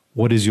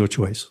 what is your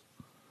choice?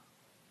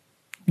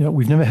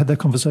 We've never had that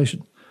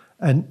conversation.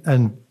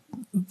 And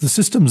the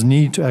systems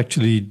need to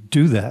actually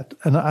do that.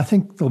 And I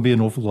think there'll be an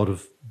awful lot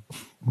of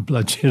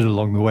bloodshed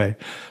along the way,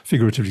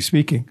 figuratively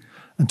speaking,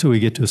 until we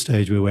get to a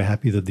stage where we're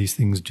happy that these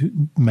things do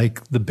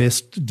make the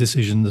best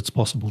decision that's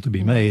possible to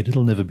be made.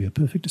 It'll never be a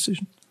perfect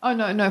decision. Oh,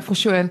 no, for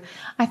sure. And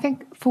I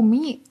think for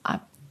me,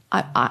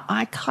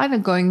 I kind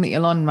of going the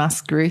Elon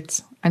Musk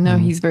route. I know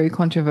he's very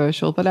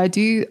controversial, but I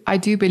do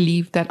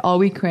believe that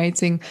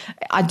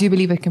I do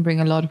believe it can bring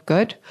a lot of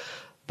good.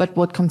 But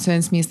what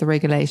concerns me is the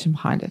regulation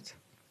behind it.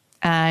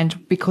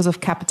 And because of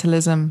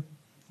capitalism,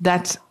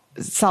 that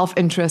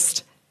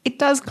self-interest, it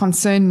does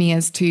concern me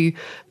as to, you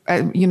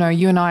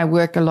and I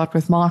work a lot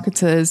with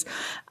marketers,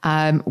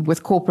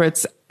 with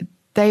corporates.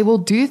 They will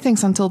do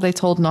things until they're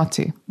told not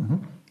to. Mm-hmm.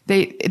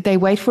 They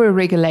wait for a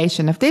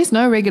regulation. If there's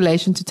no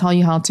regulation to tell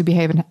you how to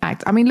behave and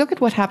act, I mean, look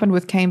at what happened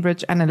with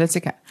Cambridge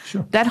Analytica.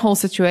 Sure. That whole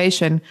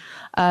situation,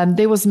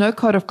 there was no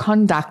code of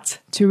conduct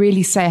to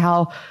really say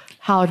how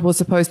it was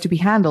supposed to be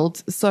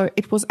handled. So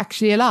it was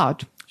actually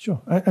allowed.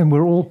 Sure. And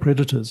we're all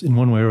predators in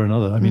one way or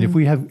another. I mean,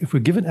 if we're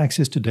given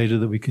access to data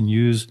that we can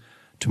use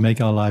to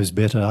make our lives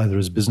better, either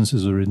as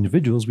businesses or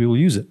individuals, we will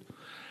use it.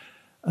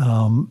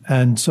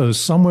 And so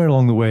somewhere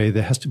along the way,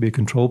 there has to be a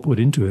control put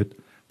into it.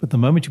 But the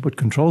moment you put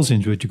controls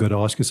into it, you've got to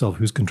ask yourself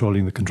who's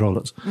controlling the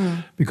controllers.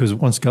 Because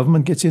once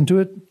government gets into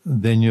it,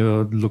 then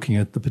you're looking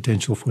at the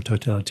potential for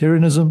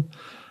totalitarianism.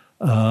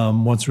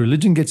 Once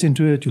religion gets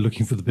into it, you're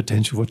looking for the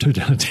potential for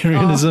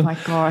totalitarianism. Oh, my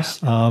gosh.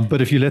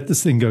 But if you let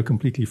this thing go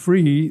completely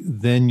free,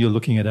 then you're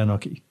looking at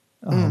anarchy.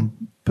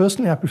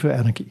 Personally, I prefer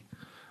anarchy.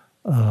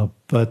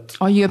 But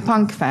Are you a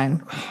punk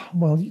fan?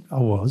 well, I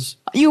was.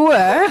 You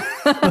were?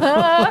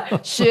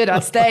 Should I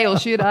stay or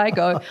should I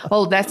go?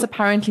 Well, that's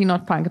apparently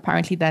not punk.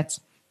 Apparently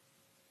that's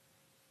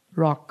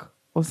rock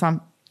or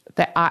some.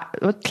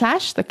 What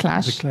Clash? The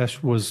Clash. The Clash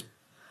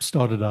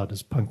started out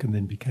as punk and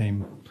then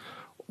became,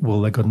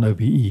 well, they got an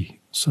OBE.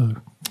 So.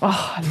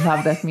 Oh, I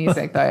love that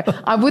music though.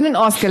 I wouldn't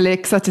ask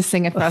Alexa to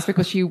sing it for us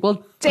because she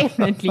will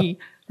definitely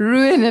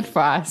ruin it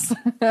for us.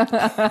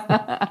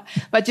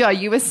 But yeah,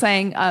 you were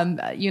saying,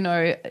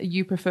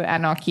 you prefer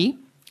anarchy.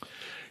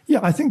 Yeah,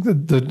 I think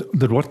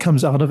that what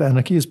comes out of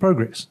anarchy is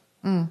progress.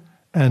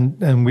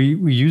 And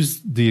we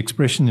use the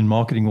expression in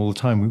marketing all the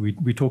time.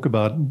 We talk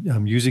about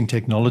using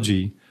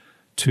technology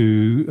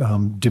to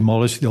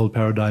demolish the old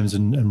paradigms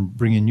and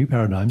bring in new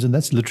paradigms. And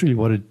that's literally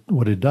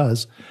what it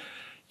does.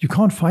 You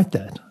can't fight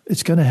that.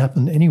 It's going to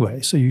happen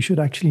anyway. So you should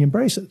actually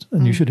embrace it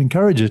and you should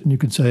encourage it. And you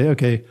could say,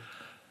 okay,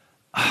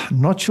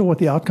 I'm not sure what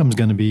the outcome is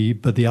going to be,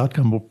 but the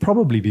outcome will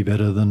probably be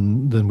better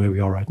than where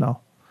we are right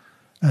now.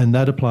 And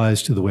that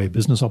applies to the way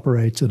business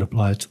operates. It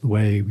applies to the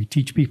way we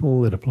teach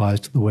people. It applies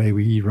to the way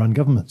we run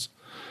governments.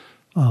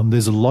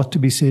 There's a lot to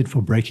be said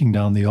for breaking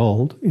down the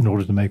old in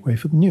order to make way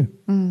for the new.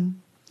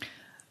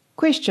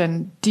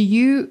 Question, do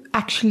you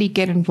actually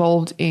get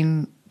involved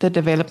in the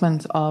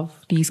development of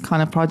these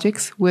kind of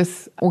projects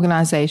with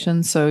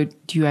organizations? So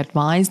do you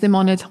advise them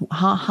on it?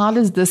 How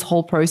does this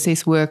whole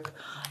process work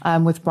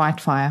with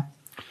Brightfire?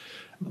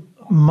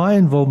 My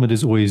involvement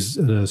is always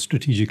at a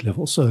strategic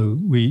level. So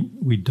we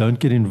don't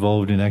get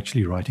involved in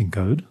actually writing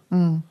code.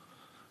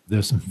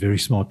 There's some very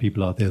smart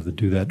people out there that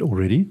do that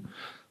already.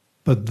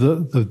 But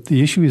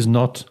the issue is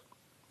not,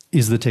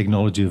 is the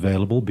technology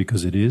available?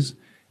 Because it is.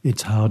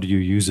 It's how do you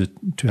use it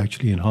to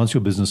actually enhance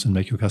your business and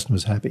make your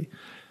customers happy?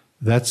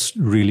 That's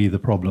really the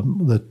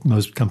problem that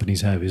most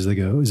companies have is they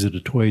go, is it a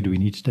toy? Do we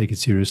need to take it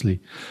seriously?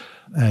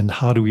 And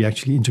how do we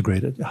actually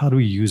integrate it? How do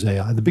we use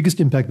AI? The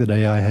biggest impact that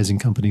AI has in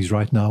companies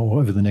right now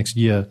or over the next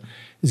year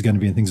is going to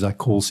be in things like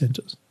call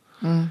centers.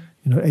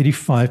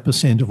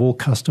 85% of all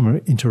customer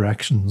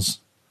interactions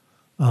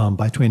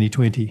by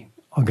 2020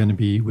 are going to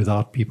be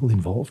without people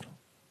involved.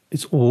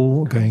 It's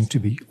all going to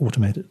be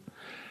automated.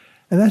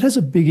 And that has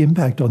a big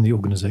impact on the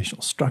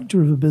organizational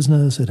structure of a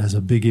business. It has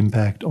a big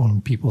impact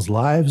on people's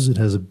lives. It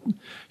has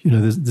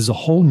there's a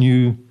whole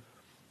new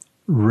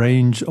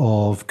range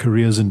of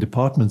careers and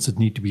departments that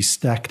need to be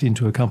stacked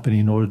into a company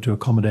in order to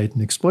accommodate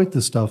and exploit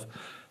this stuff.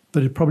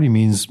 But it probably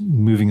means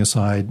moving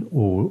aside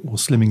or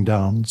slimming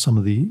down some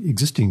of the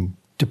existing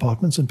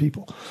departments and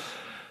people.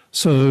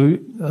 So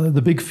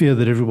the big fear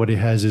that everybody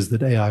has is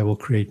that AI will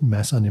create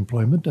mass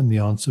unemployment. And the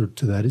answer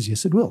to that is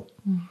yes, it will.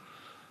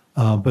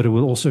 But it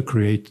will also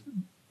create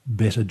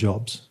better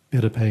jobs,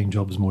 better paying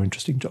jobs, more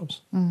interesting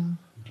jobs.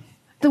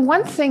 The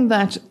one thing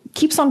that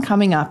keeps on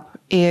coming up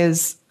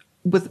is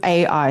with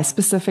AI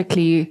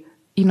specifically,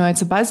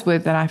 it's a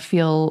buzzword that I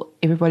feel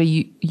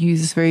everybody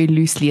uses very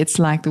loosely. It's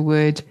like the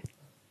word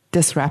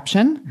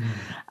disruption.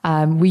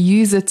 We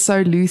use it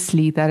so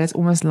loosely that it's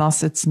almost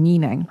lost its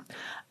meaning.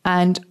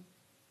 And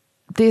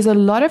there's a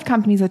lot of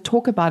companies that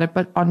talk about it,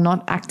 but are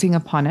not acting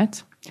upon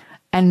it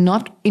and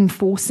not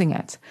enforcing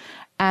it.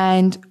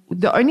 And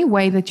the only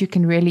way that you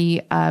can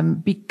really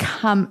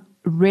become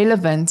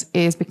relevant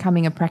is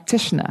becoming a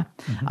practitioner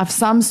of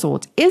some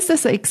sort. Is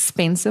this an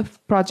expensive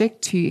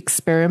project to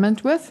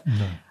experiment with?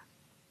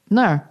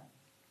 No.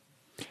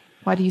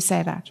 Why do you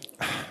say that?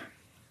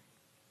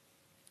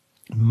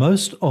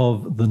 Most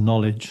of the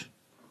knowledge,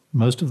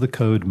 most of the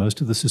code,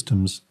 most of the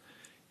systems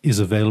is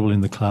available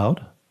in the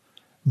cloud.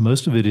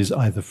 Most of it is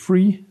either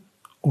free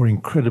or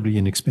incredibly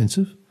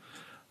inexpensive.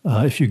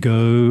 If you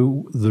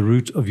go the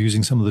route of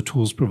using some of the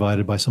tools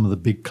provided by some of the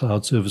big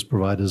cloud service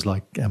providers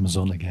like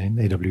Amazon, again,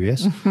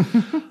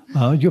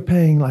 AWS, you're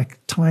paying like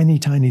tiny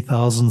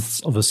thousandths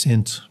of a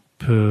cent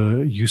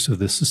per use of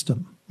this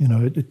system.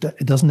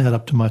 It doesn't add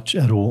up to much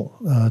at all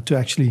to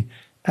actually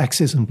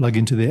access and plug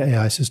into their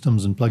AI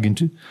systems and plug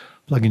into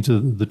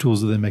the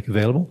tools that they make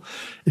available.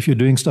 If you're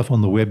doing stuff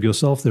on the web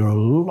yourself, there are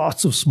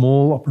lots of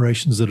small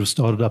operations that have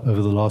started up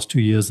over the last 2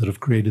 years that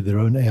have created their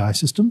own AI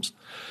systems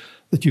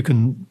that you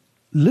can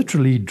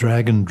literally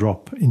drag and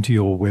drop into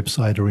your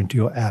website or into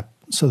your app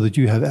so that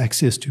you have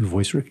access to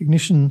voice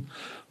recognition,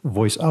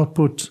 voice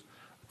output,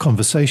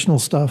 conversational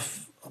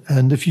stuff.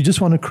 And if you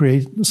just want to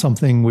create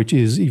something which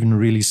is even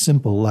really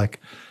simple, like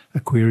a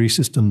query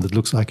system that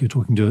looks like you're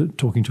talking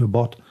to a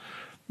bot,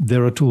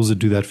 there are tools that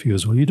do that for you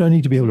as well. You don't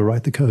need to be able to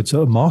write the code.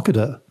 So a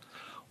marketer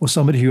or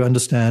somebody who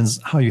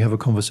understands how you have a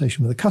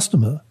conversation with a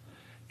customer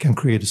can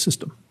create a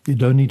system. You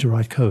don't need to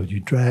write code. You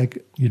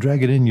drag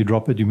it in, you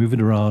drop it, you move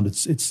it around.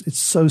 It's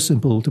so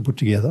simple to put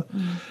together.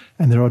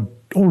 And there are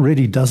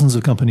already dozens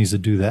of companies that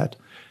do that.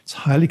 It's a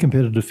highly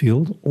competitive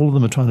field. All of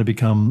them are trying to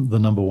become the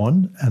number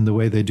one. And the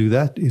way they do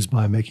that is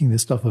by making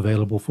this stuff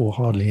available for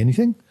hardly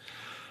anything.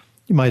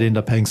 You might end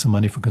up paying some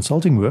money for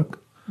consulting work.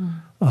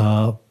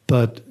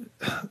 But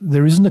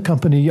there isn't a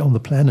company on the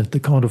planet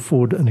that can't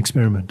afford an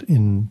experiment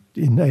in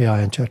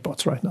AI and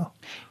chatbots right now.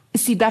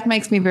 See, that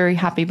makes me very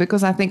happy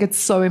because I think it's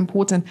so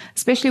important,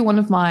 especially one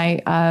of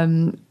my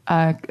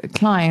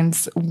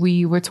clients,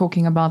 we were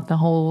talking about the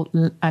whole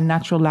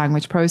natural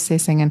language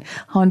processing and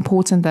how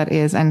important that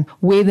is and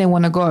where they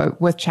want to go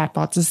with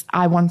chatbots. Is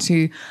I want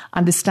to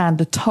understand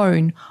the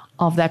tone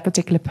of that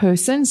particular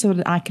person so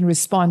that I can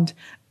respond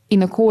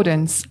in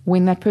accordance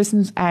when that person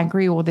is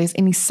angry or there's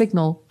any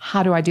signal.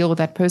 How do I deal with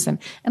that person?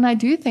 And I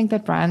do think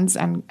that brands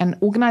and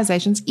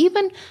organizations,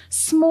 even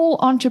small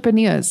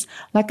entrepreneurs,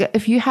 like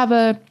if you have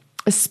a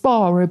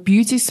spa or a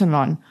beauty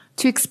salon,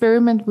 to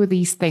experiment with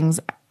these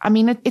things. I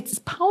mean, it's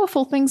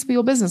powerful things for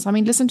your business. I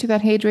mean, listen to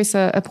that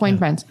hairdresser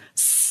appointment. Yeah.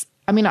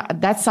 I mean,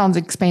 that sounds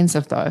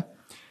expensive though.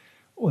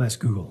 Well, that's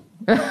Google.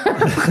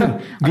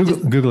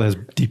 Google has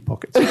deep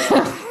pockets.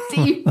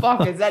 Deep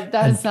pockets. That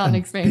does sound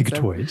expensive. Big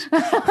toys.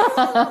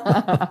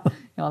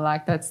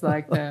 Like that's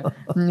like the,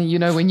 when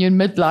you're in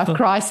midlife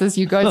crisis,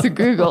 you go to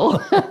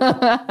Google.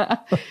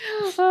 But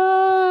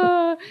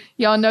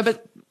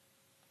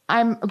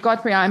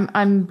Godfrey,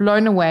 I'm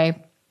blown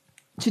away.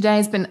 Today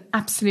has been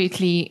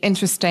absolutely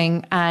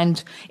interesting,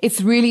 and it's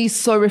really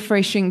so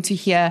refreshing to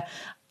hear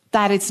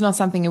that it's not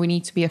something that we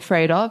need to be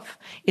afraid of.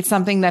 It's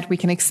something that we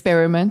can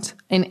experiment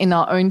in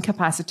our own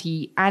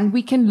capacity, and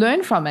we can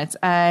learn from it.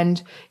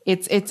 And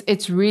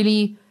it's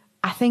really,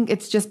 I think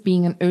it's just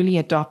being an early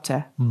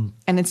adopter,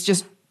 and it's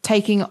just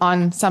taking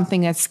on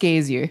something that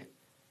scares you.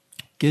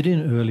 Get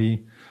in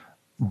early.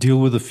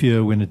 Deal with the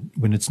fear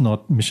when it's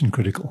not mission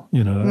critical,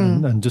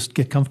 and just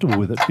get comfortable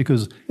with it,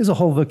 because there's a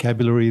whole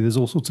vocabulary, there's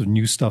all sorts of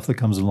new stuff that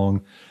comes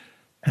along,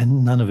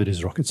 and none of it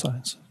is rocket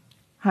science.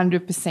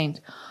 100%.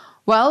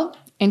 Well,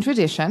 in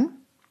tradition,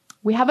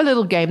 we have a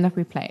little game that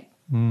we play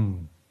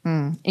in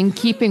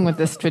keeping with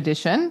this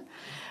tradition.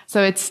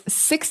 So it's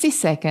 60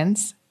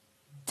 seconds,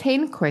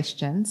 10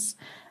 questions,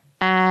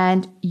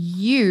 and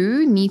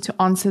you need to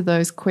answer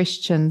those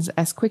questions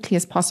as quickly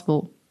as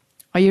possible.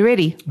 Are you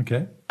ready?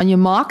 Okay. On your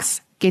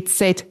marks, get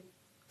set,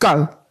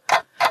 go.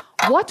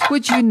 What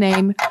would you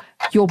name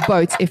your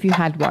boat if you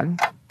had one?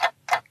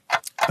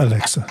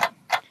 Alexa.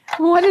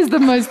 What is the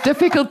most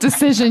difficult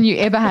decision you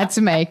ever had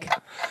to make?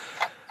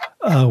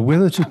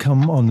 Whether to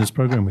come on this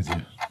program with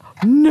you.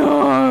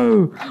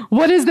 No.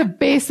 What is the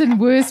best and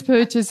worst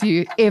purchase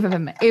you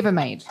ever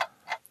made?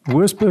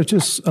 Worst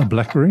purchase, a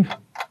BlackBerry.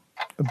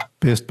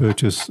 Best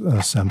purchase,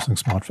 a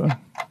Samsung smartphone.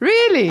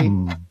 Really?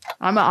 I'm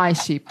an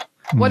ice sheep.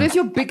 What is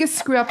your biggest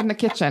screw up in the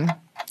kitchen?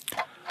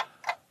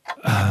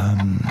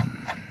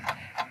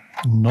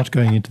 Not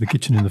going into the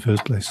kitchen in the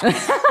first place.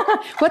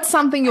 What's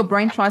something your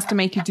brain tries to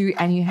make you do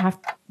and you have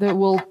the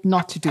will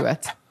not to do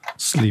it?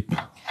 Sleep.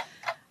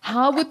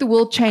 How would the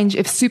world change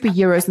if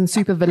superheroes and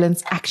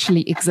supervillains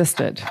actually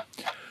existed?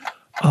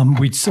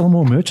 We'd sell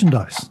more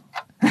merchandise.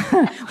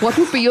 What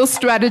would be your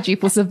strategy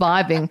for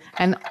surviving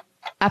an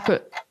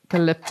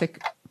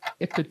apocalyptic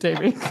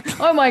epidemic?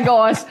 Oh my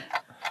gosh.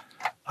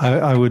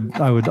 I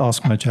would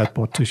ask my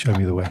chatbot to show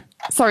me the way.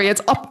 Sorry, it's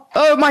up.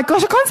 Oh my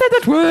gosh, I can't say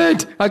that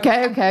word.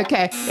 Okay.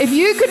 If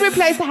you could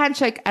replace the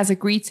handshake as a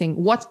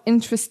greeting, what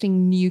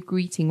interesting new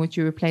greeting would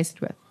you replace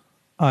it with?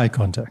 Eye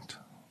contact.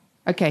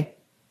 Okay,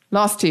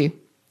 last two.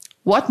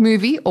 What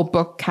movie or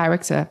book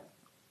character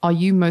are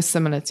you most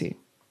similar to?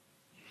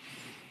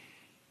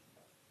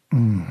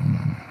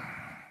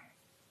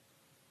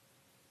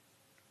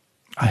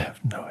 I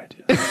have no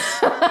idea.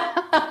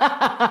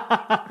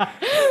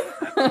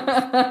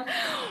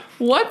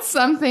 What's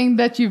something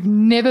that you've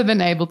never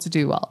been able to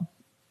do well?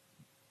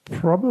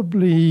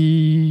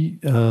 Probably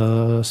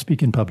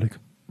speak in public.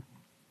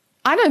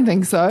 I don't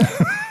think so.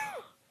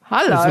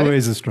 Hello. It's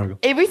always a struggle.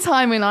 Every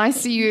time when I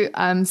see you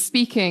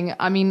speaking,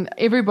 I mean,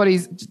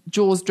 everybody's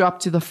jaws drop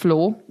to the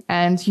floor,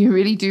 and you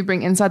really do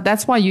bring insight.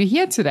 That's why you're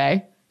here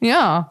today.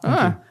 Yeah.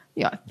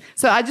 Yeah.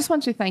 So I just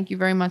want to thank you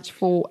very much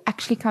for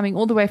actually coming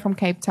all the way from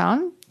Cape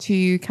Town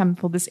to come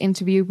for this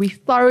interview. We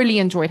thoroughly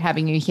enjoyed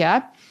having you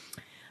here.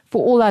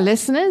 For all our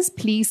listeners,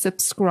 please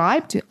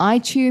subscribe to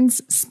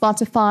iTunes,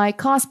 Spotify,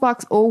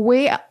 Castbox, or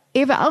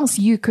wherever else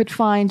you could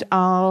find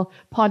our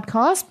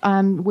podcast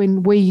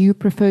where you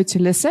prefer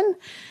to listen.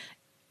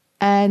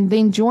 And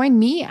then join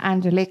me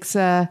and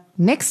Alexa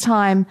next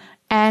time,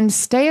 and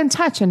stay in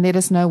touch and let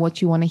us know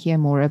what you want to hear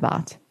more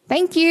about.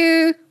 Thank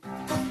you.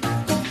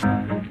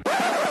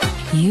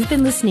 You've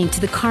been listening to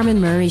The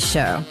Carmen Murray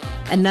Show,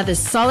 another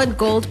Solid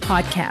Gold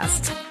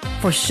podcast.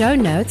 For show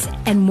notes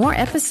and more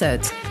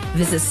episodes,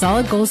 visit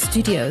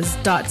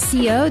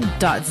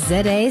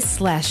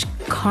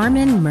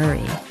solidgoldstudios.co.za/Carmen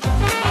Murray.